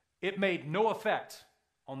 it made no effect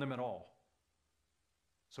on them at all.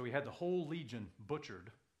 So he had the whole legion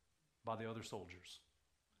butchered by the other soldiers.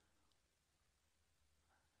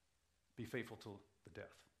 Be faithful to the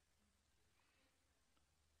death.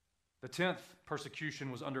 The 10th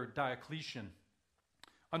persecution was under Diocletian.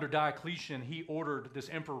 Under Diocletian,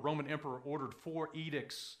 Roman emperor, ordered 4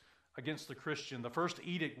 edicts against the Christian. The first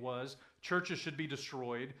edict was churches should be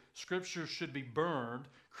destroyed, scriptures should be burned,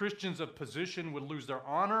 Christians of position would lose their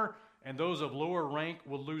honor, and those of lower rank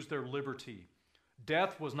would lose their liberty.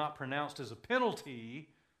 Death was not pronounced as a penalty,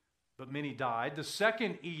 but many died. The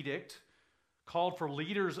second edict called for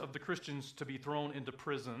leaders of the Christians to be thrown into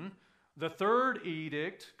prison. The third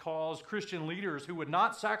edict caused Christian leaders who would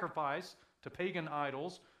not sacrifice to pagan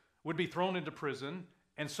idols would be thrown into prison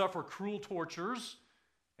and suffer cruel tortures.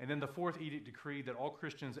 And then the fourth edict decreed that all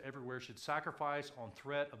Christians everywhere should sacrifice on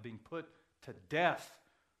threat of being put to death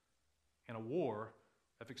in a war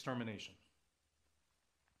of extermination.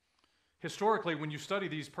 Historically, when you study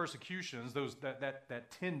these persecutions,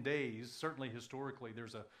 that 10 days, certainly historically,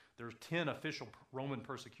 there's 10 official Roman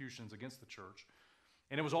persecutions against the church.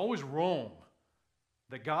 And it was always Rome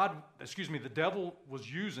that the devil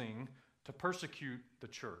was using to persecute the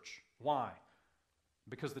church. Why?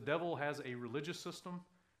 Because the devil has a religious system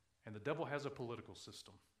and the devil has a political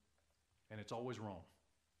system. And it's always Rome.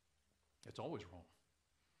 It's always Rome.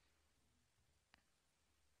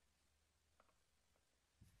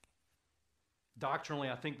 Doctrinally,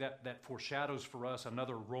 I think that foreshadows for us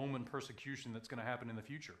another Roman persecution that's going to happen in the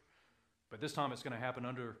future. But this time it's going to happen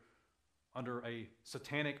under a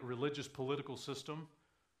satanic religious political system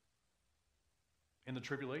in the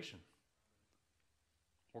tribulation.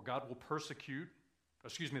 Or the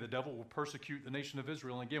devil will persecute the nation of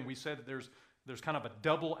Israel. And again, we said that there's kind of a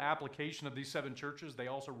double application of these 7 churches. They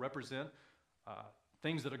also represent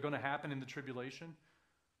things that are going to happen in the tribulation.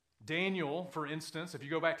 Daniel, for instance, if you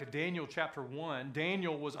go back to Daniel chapter 1,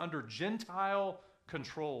 Daniel was under Gentile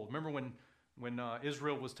control. Remember when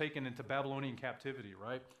Israel was taken into Babylonian captivity,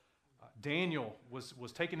 right? Daniel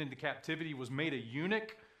was taken into captivity, was made a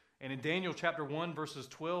eunuch. And in Daniel chapter 1, verses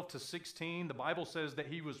 12 to 16, the Bible says that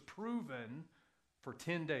he was proven for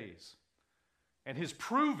 10 days. And his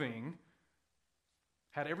proving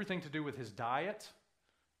had everything to do with his diet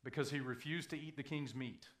because he refused to eat the king's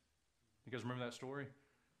meat. You guys remember that story?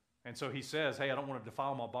 And so he says, hey, I don't want to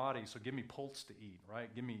defile my body, so give me pulse to eat,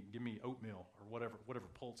 right? Give me oatmeal or whatever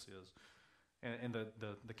pulse is. And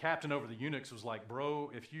the captain over the eunuchs was like,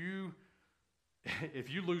 bro, if you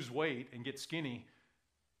lose weight and get skinny,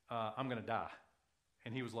 I'm going to die.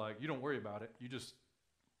 And he was like, you don't worry about it. You just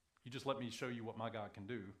let me show you what my God can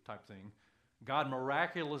do type thing. God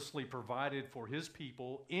miraculously provided for his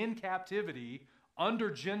people in captivity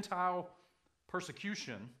under Gentile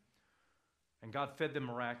persecution. And God fed them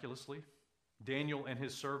miraculously. Daniel and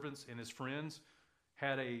his servants and his friends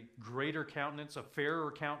had a greater countenance, a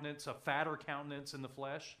fairer countenance, a fatter countenance in the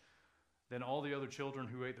flesh than all the other children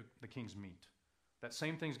who ate the king's meat. That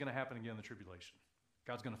same thing's going to happen again in the tribulation.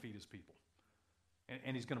 God's going to feed his people.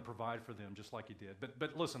 And he's going to provide for them just like he did.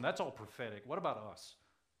 But listen, that's all prophetic. What about us?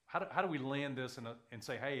 How do we land this and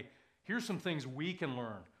say, hey, here's some things we can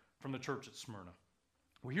learn from the church at Smyrna?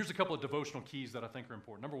 Well, here's a couple of devotional keys that I think are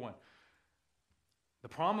important. Number one, the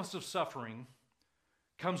promise of suffering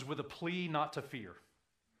comes with a plea not to fear.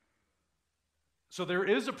 So there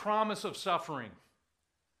is a promise of suffering.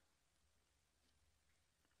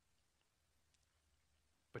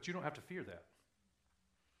 But you don't have to fear that.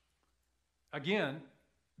 Again,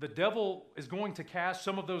 the devil is going to cast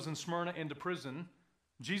some of those in Smyrna into prison.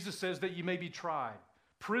 Jesus says that you may be tried.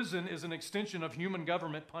 Prison is an extension of human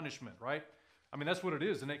government punishment, right? I mean, that's what it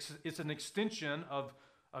is. It's an extension of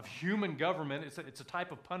human government. It's a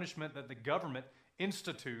type of punishment that the government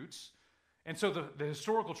institutes. And so the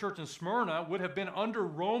historical church in Smyrna would have been under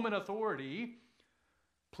Roman authority.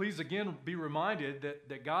 Please again be reminded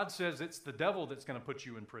that God says it's the devil that's going to put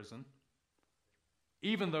you in prison.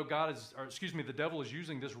 Even though the devil is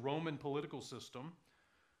using this Roman political system.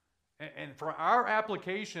 And for our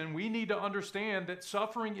application, we need to understand that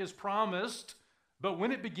suffering is promised, but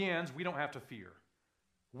when it begins, we don't have to fear.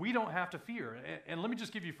 We don't have to fear. And let me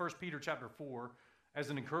just give you 1 Peter chapter 4 as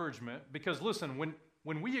an encouragement, because listen,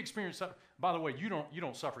 when we experience suffering, by the way, you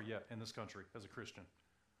don't suffer yet in this country as a Christian.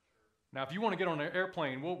 Now, if you want to get on an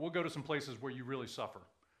airplane, we'll go to some places where you really suffer,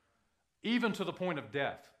 even to the point of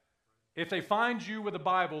death. If they find you with a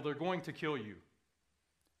Bible, they're going to kill you.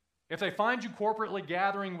 If they find you corporately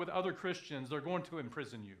gathering with other Christians, they're going to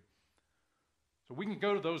imprison you. So we can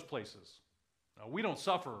go to those places. We don't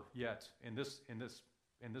suffer yet in this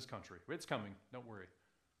country. It's coming. Don't worry.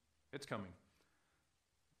 It's coming.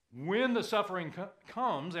 When the suffering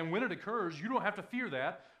comes and when it occurs, you don't have to fear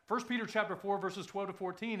that. 1 Peter chapter 4, verses 12 to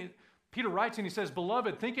 14, Peter writes and he says,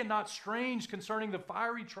 "Beloved, think it not strange concerning the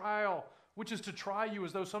fiery trial, which is to try you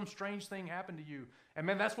as though some strange thing happened to you." And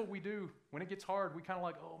man, that's what we do. When it gets hard, we kind of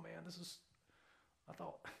like, oh man, I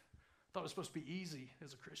thought it was supposed to be easy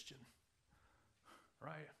as a Christian.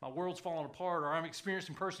 Right? My world's falling apart, or I'm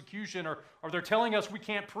experiencing persecution, or they're telling us we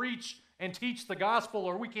can't preach and teach the gospel,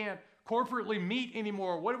 or we can't corporately meet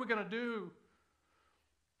anymore. What are we going to do?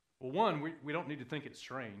 Well, one, we don't need to think it's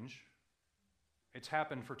strange. It's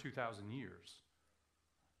happened for 2,000 years.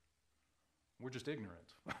 We're just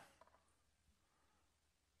ignorant.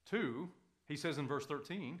 Two, he says in verse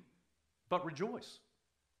 13, but rejoice.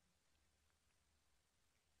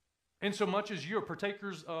 Insomuch as you are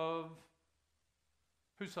partakers of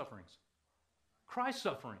whose sufferings? Christ's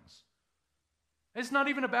sufferings. It's not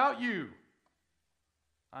even about you.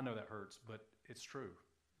 I know that hurts, but it's true.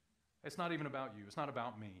 It's not even about you. It's not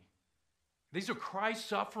about me. These are Christ's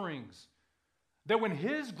sufferings, that when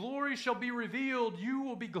his glory shall be revealed, you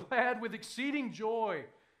will be glad with exceeding joy.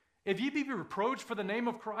 If ye be reproached for the name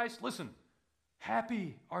of Christ, listen,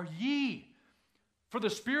 happy are ye. For the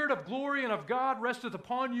Spirit of glory and of God resteth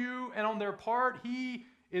upon you, and on their part he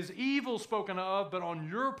is evil spoken of, but on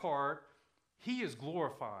your part he is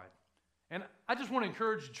glorified. And I just want to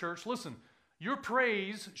encourage you, church, listen, your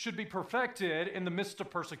praise should be perfected in the midst of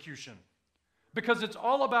persecution, because it's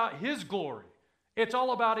all about his glory. It's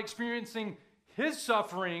all about experiencing his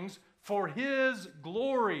sufferings for his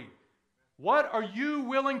glory. What are you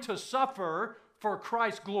willing to suffer for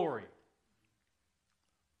Christ's glory?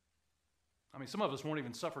 I mean, some of us won't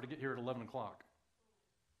even suffer to get here at 11 o'clock.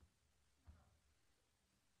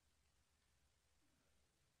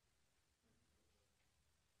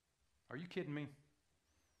 Are you kidding me?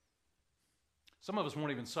 Some of us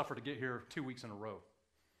won't even suffer to get here 2 weeks in a row.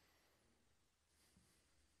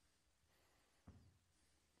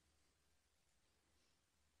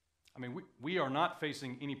 I mean, we are not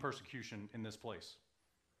facing any persecution in this place.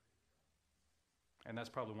 And that's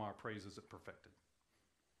probably why our praise isn't perfected.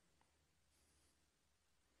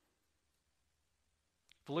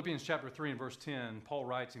 Philippians chapter 3 and verse 10, Paul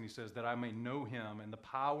writes and he says, that I may know him and the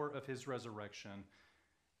power of his resurrection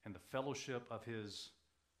and the fellowship of his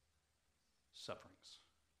sufferings.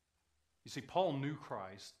 You see, Paul knew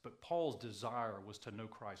Christ, but Paul's desire was to know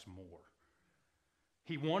Christ more.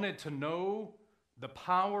 He wanted to know the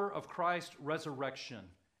power of Christ's resurrection.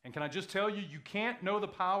 And can I just tell you, you can't know the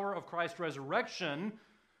power of Christ's resurrection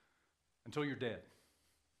until you're dead.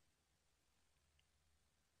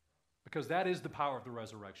 Because that is the power of the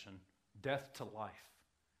resurrection, death to life.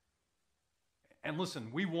 And listen,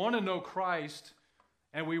 we want to know Christ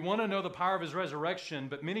and we want to know the power of his resurrection,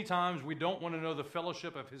 but many times we don't want to know the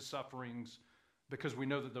fellowship of his sufferings because we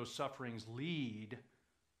know that those sufferings lead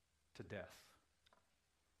to death.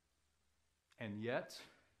 And yet,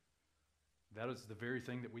 that is the very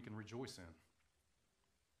thing that we can rejoice in.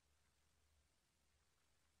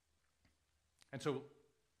 And so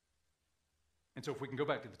if we can go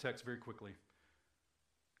back to the text very quickly,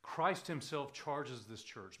 Christ himself charges this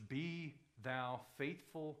church, be thou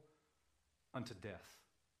faithful unto death,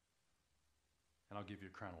 and I'll give you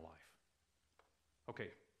a crown of life. Okay,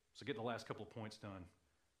 so getting the last couple of points done.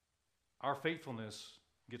 Our faithfulness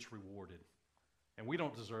gets rewarded. And we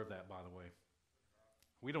don't deserve that, by the way.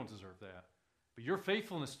 We don't deserve that. But your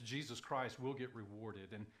faithfulness to Jesus Christ will get rewarded.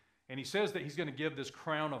 And he says that he's going to give this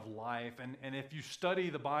crown of life. And if you study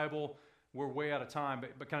the Bible, we're way out of time,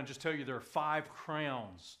 but can I just tell you there are 5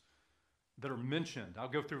 crowns that are mentioned. I'll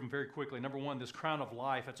go through them very quickly. Number 1, this crown of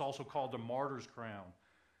life. It's also called the martyr's crown.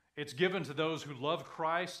 It's given to those who love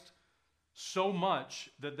Christ so much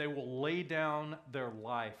that they will lay down their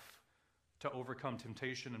life to overcome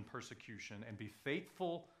temptation and persecution and be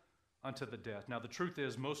faithful unto the death. Now, the truth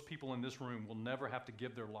is, most people in this room will never have to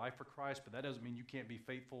give their life for Christ, but that doesn't mean you can't be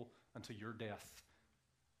faithful unto your death.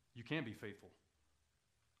 You can be faithful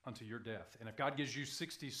unto your death. And if God gives you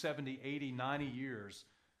 60, 70, 80, 90 years,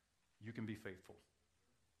 you can be faithful.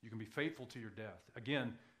 You can be faithful to your death.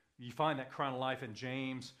 Again, you find that crown of life in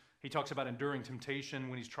James. He talks about enduring temptation.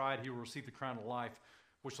 When he's tried, he will receive the crown of life,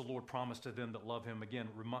 which the Lord promised to them that love him. Again,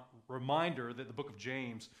 reminder that the book of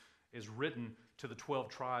James is written to the 12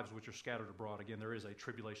 tribes which are scattered abroad. Again, there is a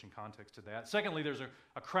tribulation context to that. Secondly, there's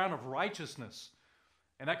a crown of righteousness.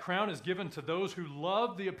 And that crown is given to those who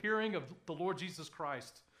love the appearing of the Lord Jesus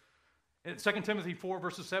Christ. In 2 Timothy 4,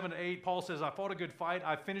 verses 7 to 8, Paul says, I fought a good fight,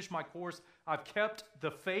 I've finished my course, I've kept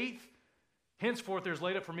the faith. Henceforth there's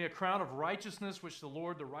laid up for me a crown of righteousness, which the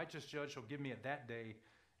Lord, the righteous judge, shall give me at that day,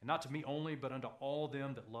 and not to me only, but unto all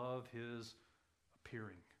them that love his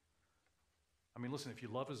appearing. I mean, listen, if you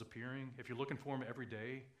love his appearing, if you're looking for him every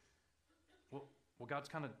day, well, God's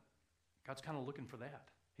kind of looking for that.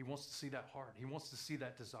 He wants to see that heart. He wants to see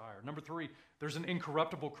that desire. Number 3, there's an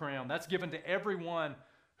incorruptible crown. That's given to everyone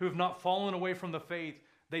who have not fallen away from the faith.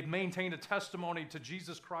 They've maintained a testimony to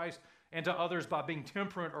Jesus Christ and to others by being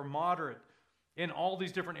temperate or moderate in all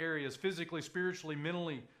these different areas, physically, spiritually,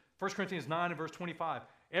 mentally. 1 Corinthians 9 and verse 25.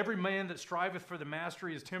 Every man that striveth for the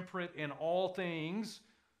mastery is temperate in all things.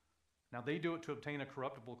 Now they do it to obtain a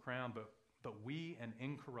corruptible crown, but we an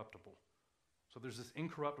incorruptible. So there's this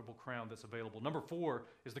incorruptible crown that's available. Number 4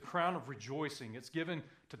 is the crown of rejoicing. It's given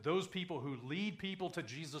to those people who lead people to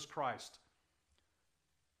Jesus Christ.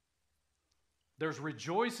 There's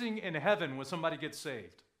rejoicing in heaven when somebody gets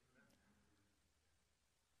saved.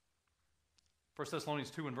 1 Thessalonians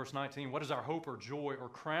 2 and verse 19, what is our hope or joy or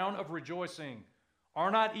crown of rejoicing? Are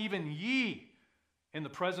not even ye in the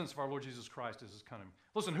presence of our Lord Jesus Christ as his coming?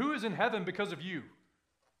 Listen, who is in heaven because of you?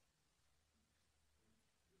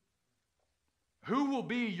 Who will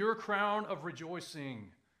be your crown of rejoicing?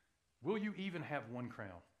 Will you even have one crown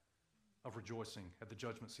of rejoicing at the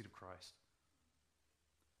judgment seat of Christ?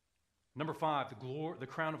 Number 5, the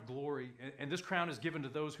crown of glory. And this crown is given to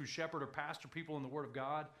those who shepherd or pastor people in the Word of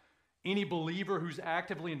God. Any believer who's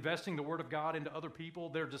actively investing the Word of God into other people,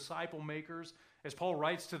 they're disciple makers. As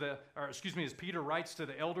as Peter writes to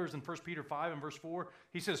the elders in 1 Peter 5 and verse 4,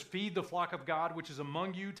 he says, feed the flock of God which is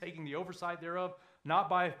among you, taking the oversight thereof, not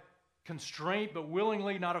by constraint, but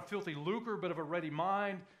willingly, not of filthy lucre, but of a ready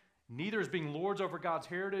mind, neither as being lords over God's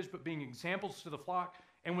heritage, but being examples to the flock.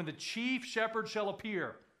 And when the chief shepherd shall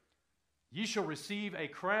appear, ye shall receive a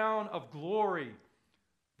crown of glory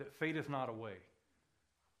that fadeth not away.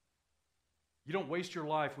 You don't waste your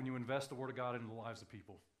life when you invest the Word of God into the lives of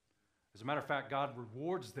people. As a matter of fact, God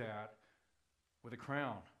rewards that with a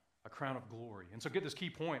crown of glory. And so get this key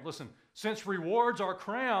point. Listen, since rewards are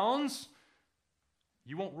crowns,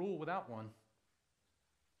 you won't rule without one.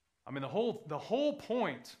 I mean, the whole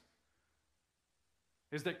point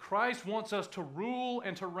is that Christ wants us to rule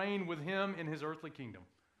and to reign with Him in His earthly kingdom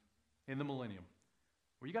in the millennium.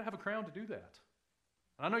 Well, you got to have a crown to do that.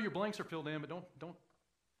 And I know your blanks are filled in, but don't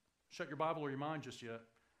shut your Bible or your mind just yet.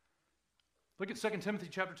 Look at 2 Timothy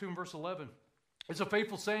chapter 2 and verse 11. It's a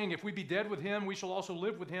faithful saying, if we be dead with Him, we shall also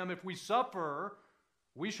live with Him. If we suffer,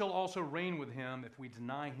 we shall also reign with Him. If we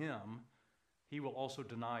deny Him, He will also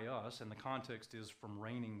deny us. And the context is from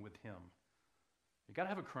reigning with Him. You got to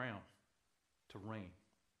have a crown to reign.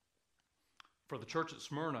 For the church at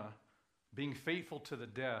Smyrna, being faithful to the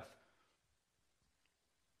death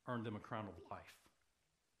earned them a crown of life.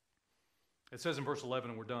 It says in verse 11,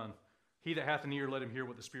 and we're done, he that hath an ear, let him hear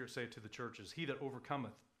what the Spirit saith to the churches. He that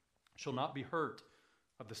overcometh shall not be hurt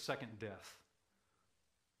of the second death.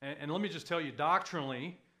 And let me just tell you,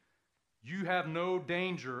 doctrinally, you have no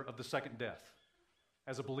danger of the second death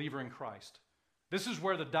as a believer in Christ. This is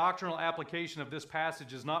where the doctrinal application of this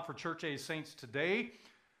passage is not for church age saints today,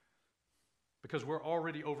 because we're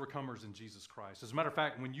already overcomers in Jesus Christ. As a matter of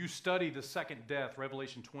fact, when you study the second death,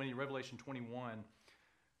 Revelation 20, Revelation 21,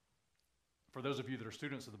 for those of you that are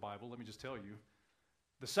students of the Bible, let me just tell you,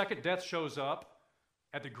 the second death shows up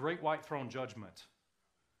at the great white throne judgment.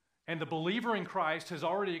 And the believer in Christ has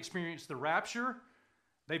already experienced the rapture.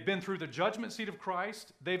 They've been through the judgment seat of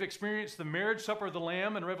Christ. They've experienced the marriage supper of the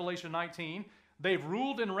Lamb in Revelation 19. They've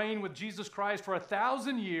ruled and reigned with Jesus Christ for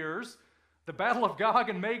 1,000 years. The battle of Gog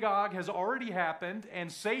and Magog has already happened,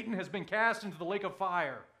 and Satan has been cast into the lake of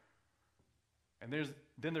fire. And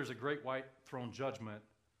then there's a great white throne judgment,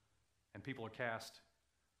 and people are cast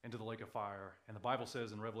into the lake of fire. And the Bible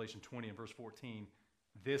says in Revelation 20 and verse 14,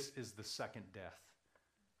 this is the second death.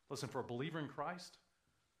 Listen, for a believer in Christ,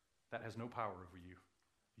 that has no power over you.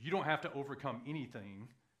 You don't have to overcome anything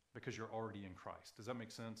because you're already in Christ. Does that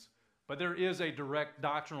make sense? But there is a direct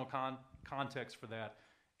doctrinal context for that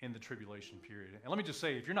in the tribulation period. And let me just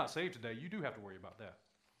say, if you're not saved today, you do have to worry about that.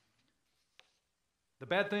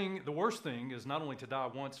 The worst thing is not only to die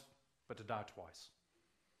once, but to die twice.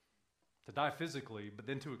 To die physically, but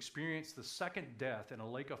then to experience the second death in a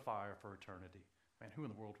lake of fire for eternity. Man, who in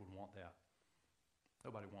the world would want that?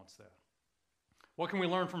 Nobody wants that. What can we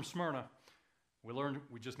learn from Smyrna? We learned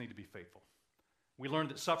we just need to be faithful. We learned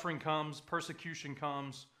that suffering comes, persecution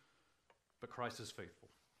comes, but Christ is faithful.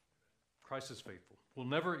 Christ is faithful. We'll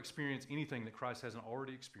never experience anything that Christ hasn't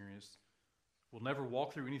already experienced. We'll never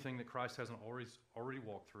walk through anything that Christ hasn't already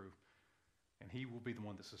walked through. And He will be the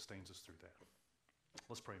one that sustains us through that.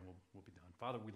 Let's pray and we'll be done. Father, we